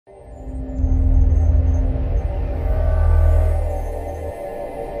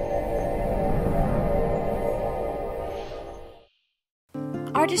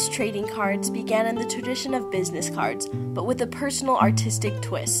Artist trading cards began in the tradition of business cards, but with a personal artistic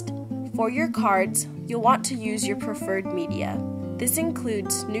twist. For your cards, you'll want to use your preferred media. This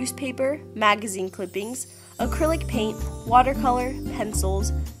includes newspaper, magazine clippings, acrylic paint, watercolor,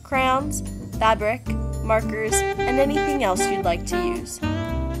 pencils, crayons, fabric, markers, and anything else you'd like to use.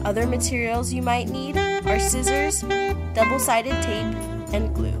 Other materials you might need are scissors, double-sided tape,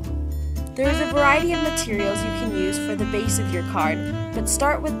 and glue. There is a variety of materials you can use for the base of your card, but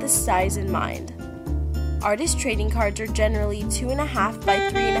start with the size in mind. Artist trading cards are generally 2.5 by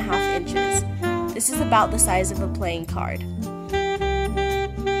 3.5 inches. This is about the size of a playing card.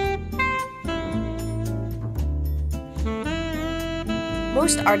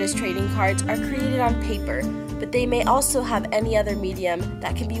 Most artist trading cards are created on paper, but they may also have any other medium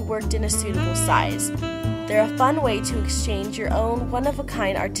that can be worked in a suitable size. They're a fun way to exchange your own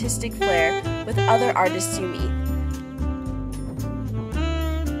one-of-a-kind artistic flair with other artists you meet.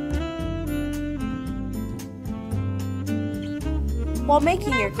 While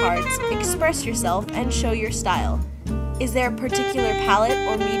making your cards, express yourself and show your style. Is there a particular palette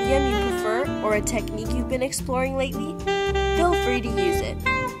or medium you prefer, or a technique you've been exploring lately? Feel free to use it.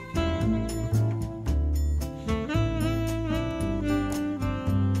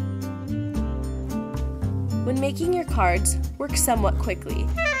 When making your cards, work somewhat quickly.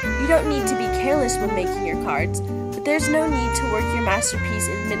 You don't need to be careless when making your cards, but there's no need to work your masterpiece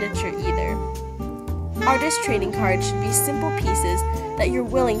in miniature either. Artist trading cards should be simple pieces that you're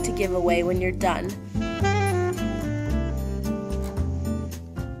willing to give away when you're done.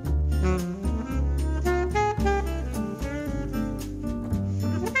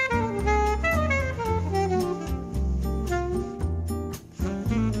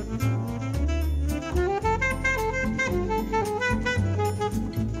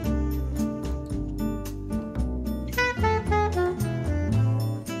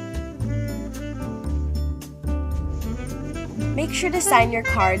 Make sure to sign your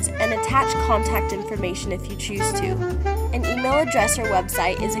cards and attach contact information if you choose to. An email address or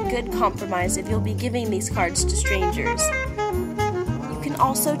website is a good compromise if you'll be giving these cards to strangers. You can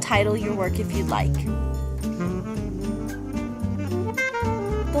also title your work if you'd like.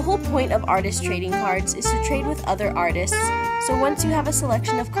 The whole point of artist trading cards is to trade with other artists, so once you have a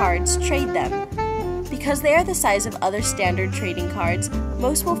selection of cards, trade them. Because they are the size of other standard trading cards,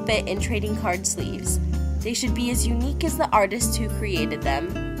 most will fit in trading card sleeves. They should be as unique as the artists who created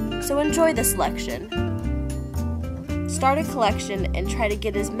them, so enjoy the selection. Start a collection and try to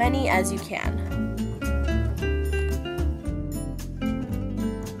get as many as you can.